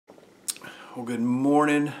Well, good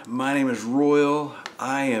morning. My name is Royal.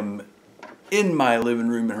 I am in my living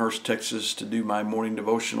room in Hurst, Texas to do my morning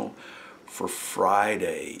devotional for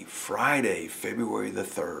Friday, February the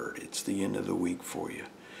 3rd. It's the end of the week for you.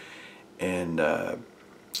 And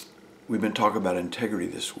we've been talking about integrity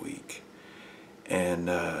this week. And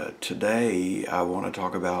today I want to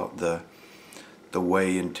talk about the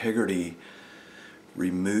way integrity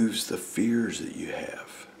removes the fears that you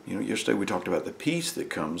have. You know, yesterday we talked about the peace that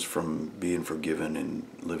comes from being forgiven and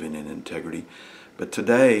living in integrity. But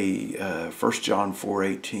today, 1 John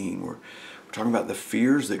 4:18, we're talking about the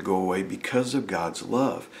fears that go away because of God's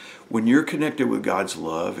love. When you're connected with God's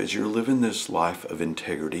love, as you're living this life of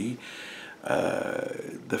integrity,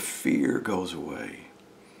 the fear goes away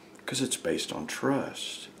because it's based on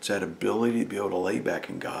trust. It's that ability to be able to lay back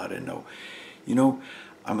in God and know, you know,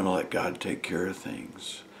 I'm going to let God take care of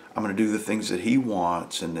things. I'm going to do the things that He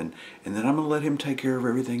wants, and then I'm going to let Him take care of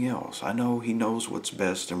everything else. I know He knows what's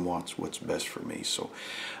best and wants what's best for me. So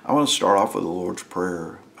I want to start off with the Lord's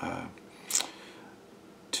Prayer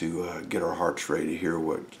to get our hearts ready to hear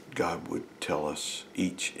what God would tell us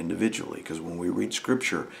each individually. Because when we read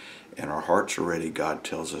Scripture and our hearts are ready, God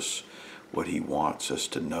tells us what He wants us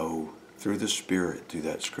to know through the Spirit, through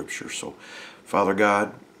that Scripture. So, Father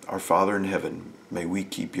God, our Father in heaven, may we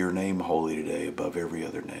keep your name holy today above every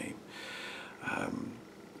other name.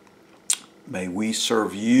 May we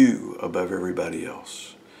serve you above everybody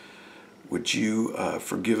else. Would you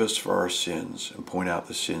forgive us for our sins and point out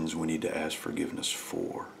the sins we need to ask forgiveness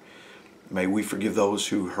for? May we forgive those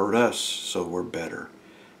who hurt us so we're better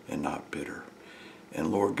and not bitter.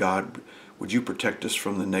 And Lord God, would you protect us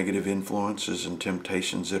from the negative influences and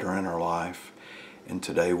temptations that are in our life? And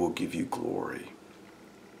today we'll give you glory.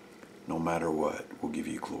 No matter what, we'll give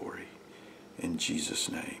you glory. In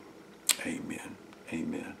Jesus' name, amen.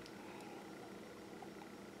 Amen.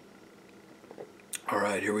 All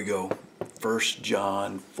right, here we go. 1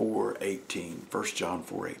 John 4:18. 1 John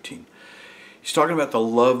 4:18. He's talking about the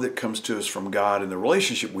love that comes to us from God and the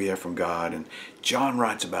relationship we have from God. And John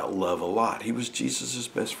writes about love a lot. He was Jesus'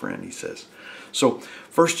 best friend, he says. So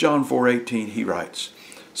 1 John 4:18, he writes,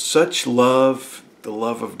 such love, the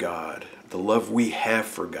love of God, the love we have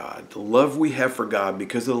for God, the love we have for God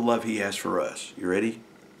because of the love He has for us. You ready?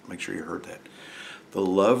 Make sure you heard that. The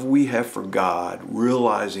love we have for God,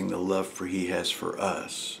 realizing the love He has for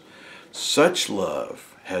us. Such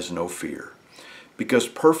love has no fear, because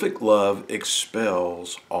perfect love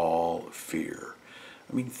expels all fear.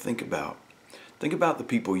 I mean, think about the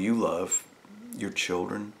people you love, your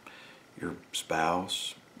children, your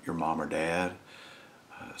spouse, your mom or dad,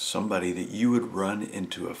 somebody that you would run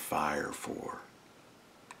into a fire for.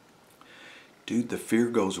 Dude, the fear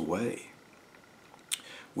goes away.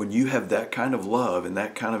 When you have that kind of love and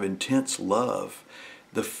that kind of intense love,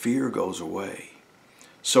 the fear goes away.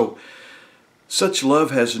 So, such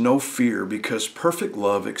love has no fear because perfect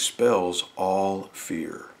love expels all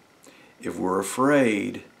fear. If we're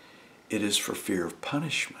afraid, it is for fear of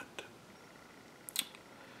punishment.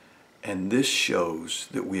 And this shows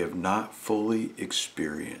that we have not fully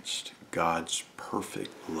experienced God's perfect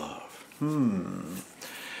love.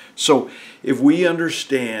 So if we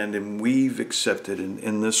understand and we've accepted,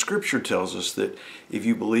 and the Scripture tells us that if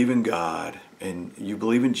you believe in God and you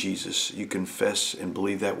believe in Jesus, you confess and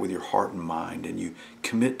believe that with your heart and mind, and you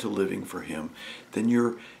commit to living for Him, then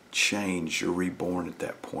you're changed, you're reborn at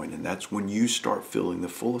that point. And that's when you start feeling the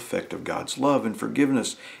full effect of God's love and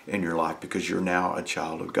forgiveness in your life, because you're now a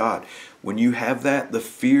child of God. When you have that, the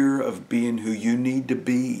fear of being who you need to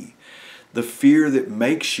be, the fear that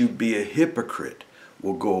makes you be a hypocrite,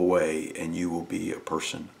 will go away, and you will be a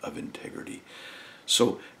person of integrity.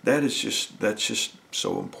 So that's just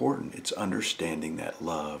so important. It's understanding that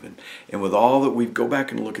love. And with all that, we go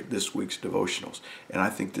back and look at this week's devotionals. And I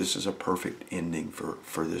think this is a perfect ending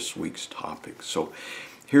for this week's topic. So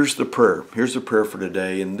here's the prayer. Here's the prayer for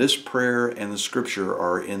today. And this prayer and the Scripture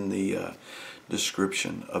are in the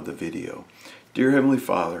description of the video. Dear Heavenly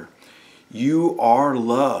Father, you are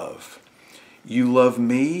love. You love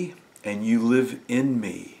me and you live in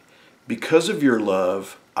me. Because of your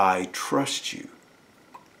love, I trust you.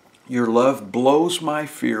 Your love blows my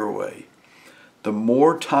fear away. The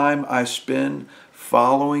more time I spend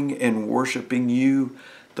following and worshiping you,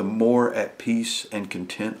 the more at peace and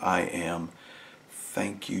content I am.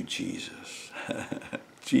 Thank you, Jesus.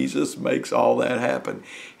 Jesus makes all that happen.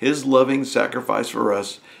 His loving sacrifice for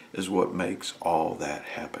us is what makes all that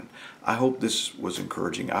happen. I hope this was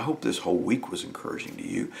encouraging. I hope this whole week was encouraging to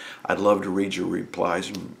you. I'd love to read your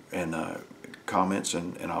replies and comments,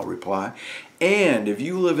 and I'll reply. And if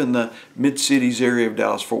you live in the Mid-Cities area of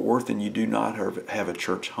Dallas-Fort Worth and you do not have a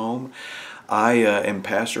church home, I am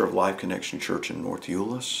pastor of Life Connection Church in North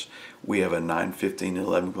Euless. We have a 9:15 and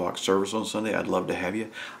 11 o'clock service on Sunday. I'd love to have you.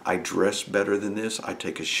 I dress better than this. I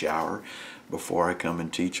take a shower before I come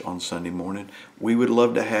and teach on Sunday morning. We would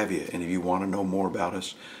love to have you. And if you want to know more about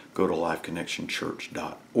us, go to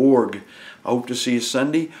lifeconnectionchurch.org. I hope to see you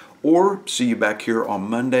Sunday or see you back here on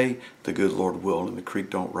Monday. The good Lord will, and the creek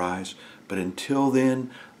don't rise. But until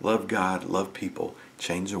then, love God, love people,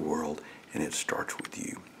 change the world, and it starts with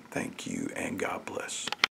you. Thank you, and God bless.